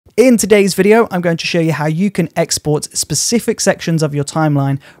In today's video, I'm going to show you how you can export specific sections of your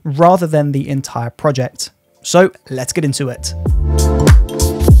timeline rather than the entire project. So let's get into it.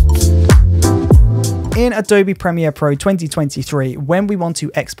 In Adobe Premiere Pro 2023, when we want to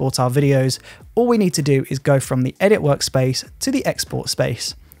export our videos, all we need to do is go from the edit workspace to the export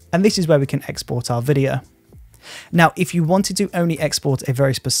space. And this is where we can export our video. Now, if you wanted to only export a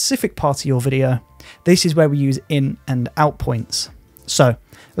very specific part of your video, this is where we use in and out points. So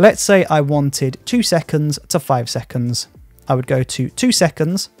let's say I wanted 2 seconds to 5 seconds. I would go to 2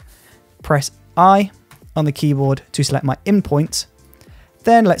 seconds, press I on the keyboard to select my in point.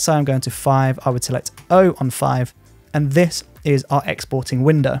 Then let's say I'm going to 5, I would select O on 5, and this is our exporting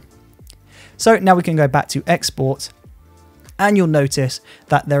window. So now we can go back to export, and you'll notice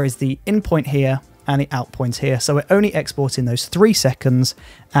that there is the in point here and the out point here. So we're only exporting those 3 seconds,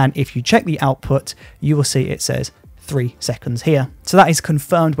 and if you check the output, you will see it says 3 seconds here. So that is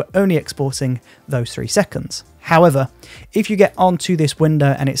confirmed we're only exporting those 3 seconds. However, if you get onto this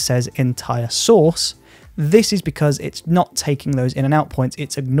window and it says entire source, this is because it's not taking those in and out points,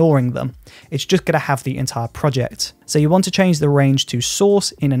 it's ignoring them. It's just going to have the entire project. So you want to change the range to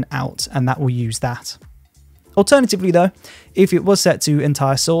source, in and out, and that will use that. Alternatively though, if it was set to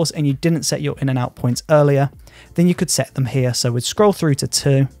entire source and you didn't set your in and out points earlier, then you could set them here. So we'd scroll through to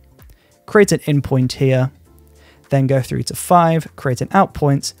 2, create an in point here, then go through to 5, create an out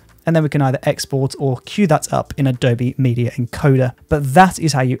point, and then we can either export or queue that up in Adobe Media Encoder. But that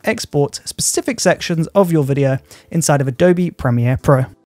is how you export specific sections of your video inside of Adobe Premiere Pro.